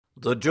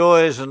The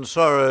Joys and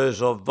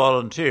Sorrows of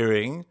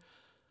Volunteering.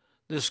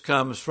 This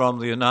comes from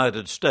the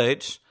United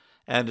States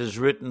and is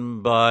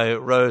written by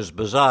Rose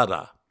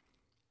Bazada.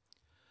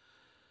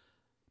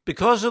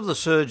 Because of the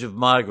surge of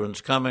migrants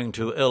coming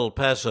to El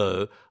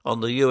Paso on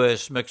the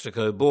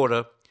US-Mexico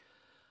border,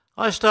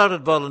 I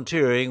started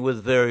volunteering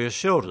with various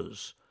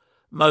shelters.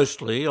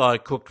 Mostly I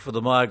cooked for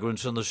the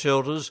migrants in the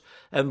shelters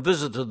and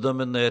visited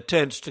them in their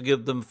tents to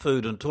give them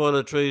food and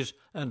toiletries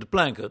and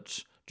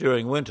blankets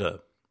during winter.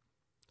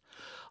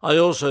 I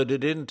also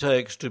did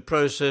intakes to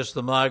process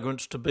the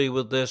migrants to be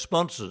with their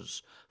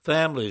sponsors,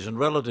 families and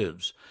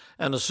relatives,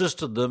 and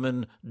assisted them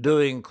in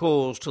doing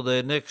calls to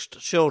their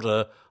next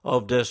shelter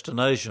of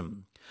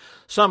destination.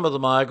 Some of the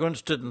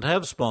migrants didn't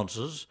have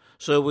sponsors,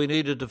 so we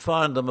needed to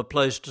find them a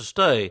place to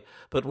stay,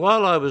 but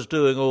while I was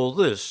doing all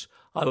this,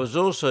 I was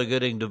also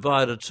getting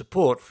divided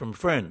support from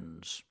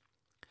friends.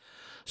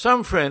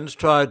 Some friends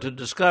tried to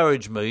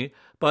discourage me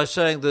by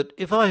saying that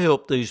if I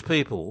helped these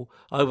people,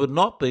 I would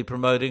not be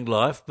promoting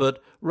life,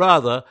 but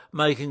rather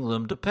making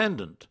them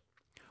dependent.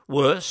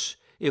 Worse,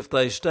 if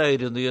they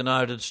stayed in the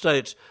United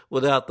States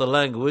without the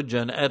language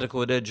and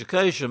adequate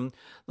education,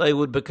 they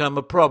would become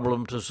a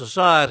problem to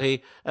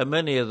society, and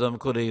many of them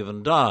could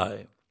even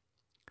die.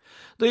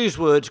 These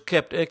words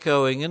kept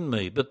echoing in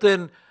me, but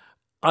then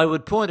I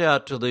would point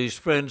out to these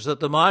friends that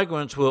the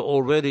migrants were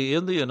already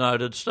in the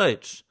United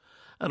States,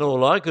 and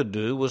all I could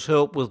do was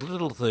help with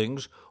little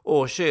things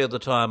or share the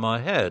time I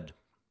had.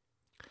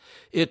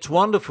 It's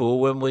wonderful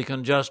when we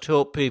can just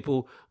help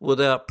people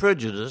without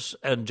prejudice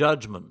and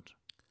judgment.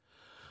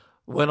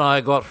 When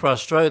I got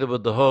frustrated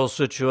with the whole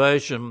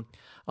situation,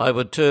 I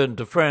would turn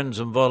to friends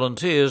and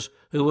volunteers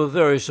who were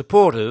very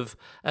supportive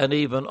and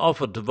even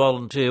offered to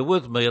volunteer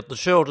with me at the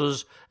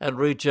shelters and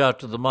reach out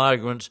to the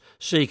migrants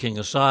seeking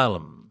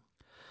asylum.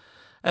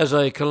 As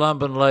a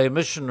Columban lay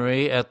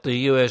missionary at the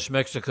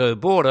US-Mexico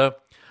border,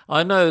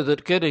 I know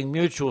that getting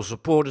mutual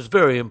support is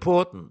very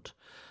important,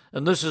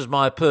 and this is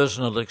my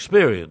personal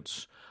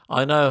experience.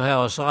 I know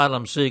how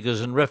asylum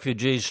seekers and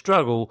refugees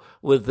struggle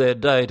with their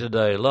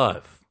day-to-day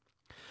life.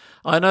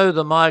 I know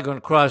the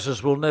migrant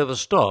crisis will never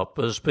stop,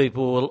 as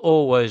people will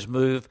always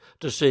move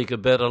to seek a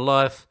better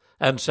life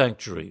and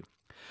sanctuary.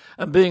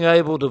 And being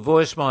able to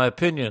voice my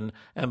opinion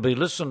and be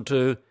listened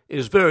to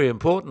is very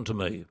important to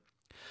me.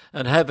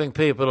 And having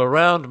people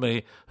around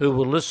me who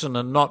will listen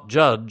and not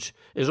judge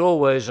is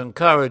always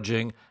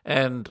encouraging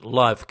and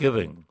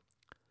life-giving.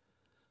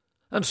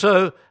 And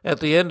so,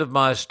 at the end of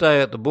my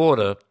stay at the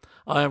border,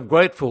 I am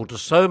grateful to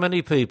so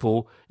many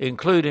people,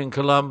 including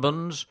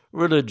Columbans,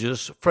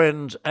 religious,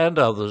 friends and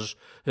others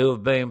who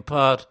have been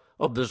part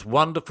of this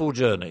wonderful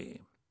journey.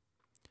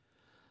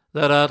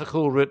 That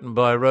article, written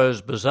by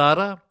Rose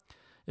Bazada,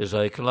 is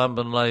a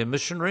Columban lay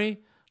missionary,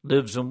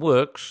 lives and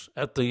works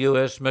at the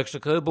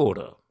US-Mexico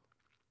border.